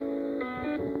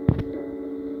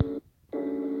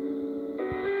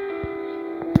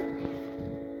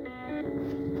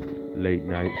Late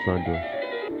nights under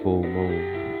full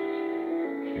moon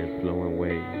and flowing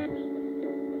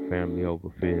waves. Family over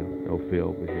fear, no fear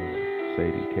over here.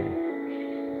 Sadie K.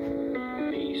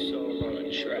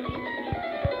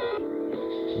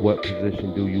 What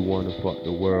position do you wanna fuck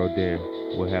the world in?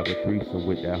 We'll have a threesome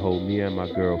with that hoe, me and my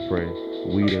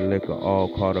girlfriend. Weed and liquor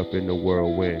all caught up in the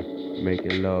whirlwind.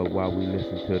 Making love while we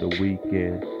listen to the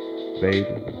weekend. Baby,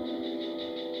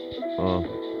 uh,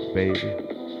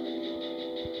 baby,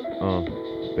 uh,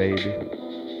 baby,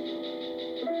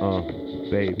 uh,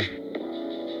 baby.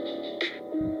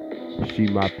 She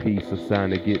my piece,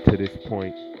 assigned to get to this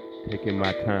point. Taking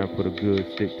my time for the good,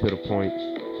 stick to the point.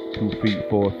 2 feet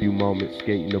for a few moments,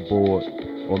 skating the board.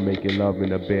 Or making love in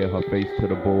the bed, her face to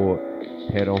the board.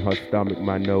 Head on her stomach,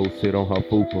 my nose sit on her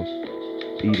fupa.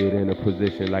 Eat it in a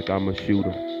position like I'm a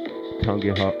shooter. Tongue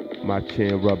in her, my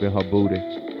chin rubbing her booty.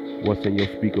 What's in your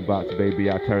speaker box,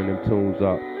 baby? I turn them tunes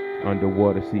up.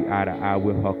 Underwater, see eye to eye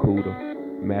with her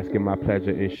cooter. Masking my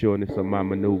pleasure and sureness of my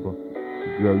maneuver.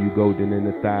 Girl, you golden in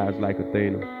the thighs like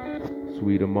Athena.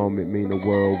 Sweeter moment mean the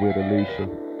world with Alicia.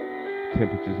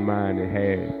 Temperature's mine and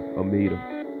half a meter.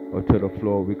 Or to the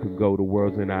floor we could go, the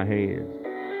world's in our hands.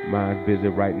 Mine's busy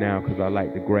right now cause I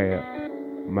like to grab.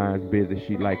 Mine's busy,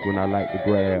 she like when I like to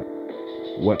grab.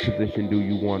 What position do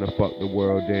you wanna fuck the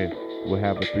world in? We'll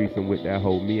have a threesome with that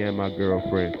hoe, me and my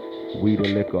girlfriend. Weed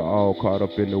and liquor all caught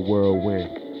up in the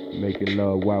whirlwind. Making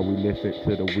love while we listen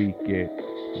to the weekend.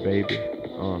 Baby,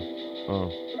 uh,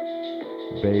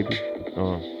 baby,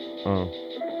 uh, uh,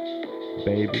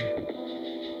 baby,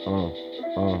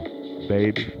 uh,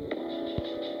 baby.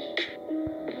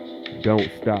 Don't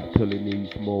stop till it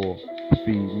needs more.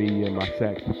 Feed me and my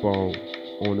saxophone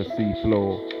on the sea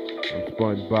floor. I'm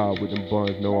SpongeBob with them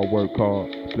buns, know I work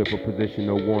hard. Flip a position,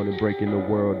 no warning, breaking the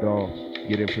world off.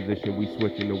 Get in position, we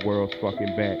switching the world's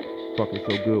fucking back. Fucking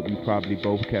so good, we probably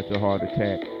both catch a heart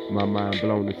attack. My mind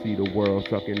blown to see the world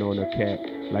sucking on a cat.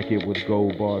 Like it was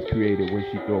gold bars created when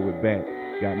she throw it back.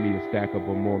 Got me a stack up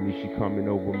more me, she coming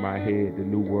over my head. The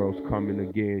new world's coming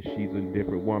again. She's a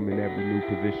different woman every new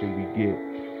position we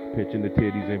get. Pitching the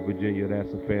titties in Virginia,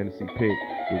 that's a fantasy pick.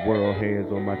 The world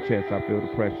hands on my chest, I feel the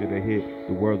pressure to hit.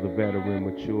 The world's a veteran,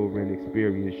 mature and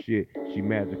experienced shit. She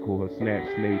magical, her snap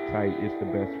snake tight, it's the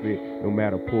best fit. No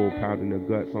matter pull, pounding the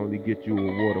guts, only get you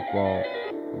a waterfall.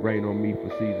 Rain on me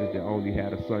for seasons that only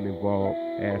had a sun involved.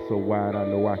 Ass so wide, I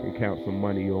know I can count some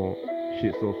money on.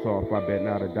 Shit so soft, I bet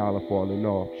not a dollar falling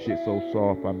off. Shit so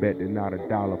soft, I bet that not a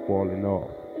dollar falling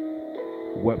off.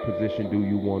 What position do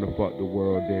you wanna fuck the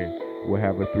world in? We'll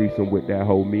have a threesome with that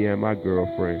hoe, me and my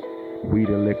girlfriend. Weed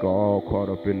and liquor all caught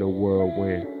up in the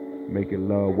whirlwind. Making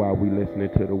love while we listening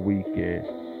to the weekend.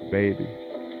 Baby,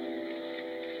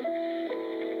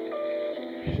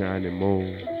 shining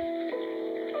moon.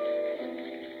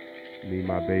 Me,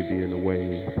 my baby in the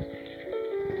waves.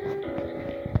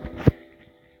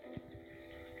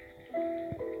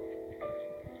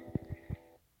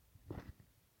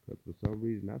 Cause for some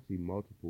reason I see multiple